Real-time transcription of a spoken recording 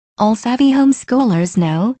All savvy homeschoolers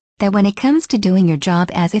know that when it comes to doing your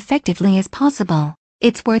job as effectively as possible,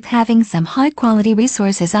 it's worth having some high-quality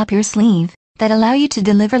resources up your sleeve that allow you to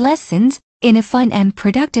deliver lessons in a fun and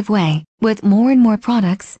productive way. With more and more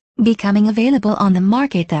products becoming available on the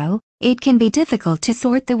market though, it can be difficult to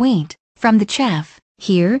sort the wheat from the chaff.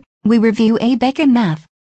 Here, we review A Beka Math.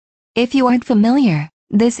 If you aren't familiar,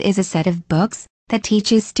 this is a set of books that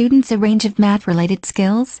teaches students a range of math-related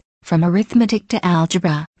skills, from arithmetic to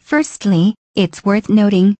algebra. Firstly, it's worth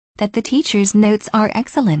noting that the teacher's notes are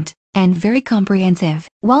excellent and very comprehensive.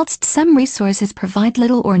 Whilst some resources provide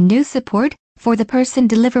little or no support for the person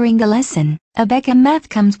delivering the lesson, A Beka Math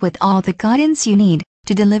comes with all the guidance you need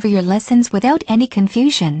to deliver your lessons without any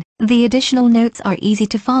confusion. The additional notes are easy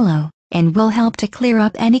to follow and will help to clear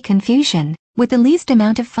up any confusion with the least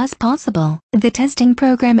amount of fuss possible. The testing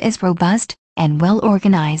program is robust and well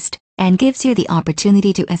organized and gives you the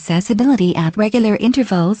opportunity to assess ability at regular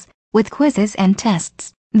intervals with quizzes and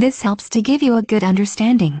tests. This helps to give you a good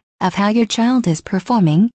understanding of how your child is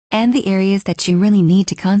performing and the areas that you really need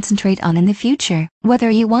to concentrate on in the future. Whether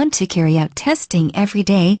you want to carry out testing every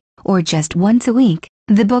day or just once a week,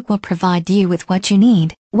 the book will provide you with what you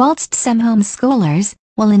need. Whilst some homeschoolers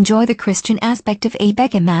will enjoy the Christian aspect of A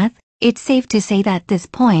Beka Math, it's safe to say that this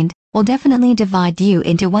point will definitely divide you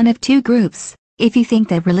into one of two groups. If you think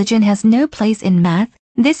that religion has no place in math,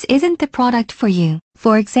 this isn't the product for you.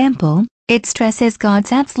 For example, it stresses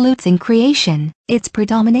God's absolutes in creation. It's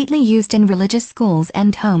predominantly used in religious schools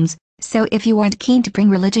and homes, so if you aren't keen to bring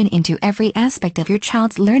religion into every aspect of your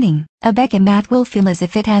child's learning, A Beka Math will feel as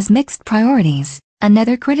if it has mixed priorities.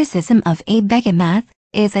 Another criticism of A Beka Math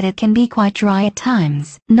is that it can be quite dry at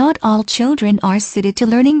times. Not all children are suited to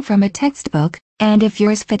learning from a textbook, and if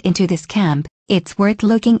yours fit into this camp, it's worth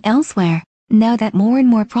looking elsewhere. Now that more and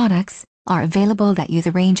more products are available that use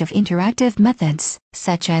a range of interactive methods,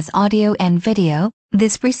 such as audio and video,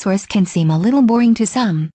 this resource can seem a little boring to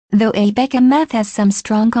some. Though A Beka Math has some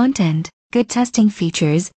strong content, good testing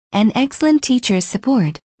features, and excellent teacher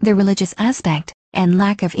support, the religious aspect and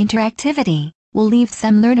lack of interactivity will leave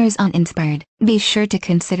some learners uninspired. Be sure to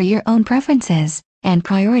consider your own preferences and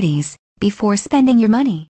priorities before spending your money.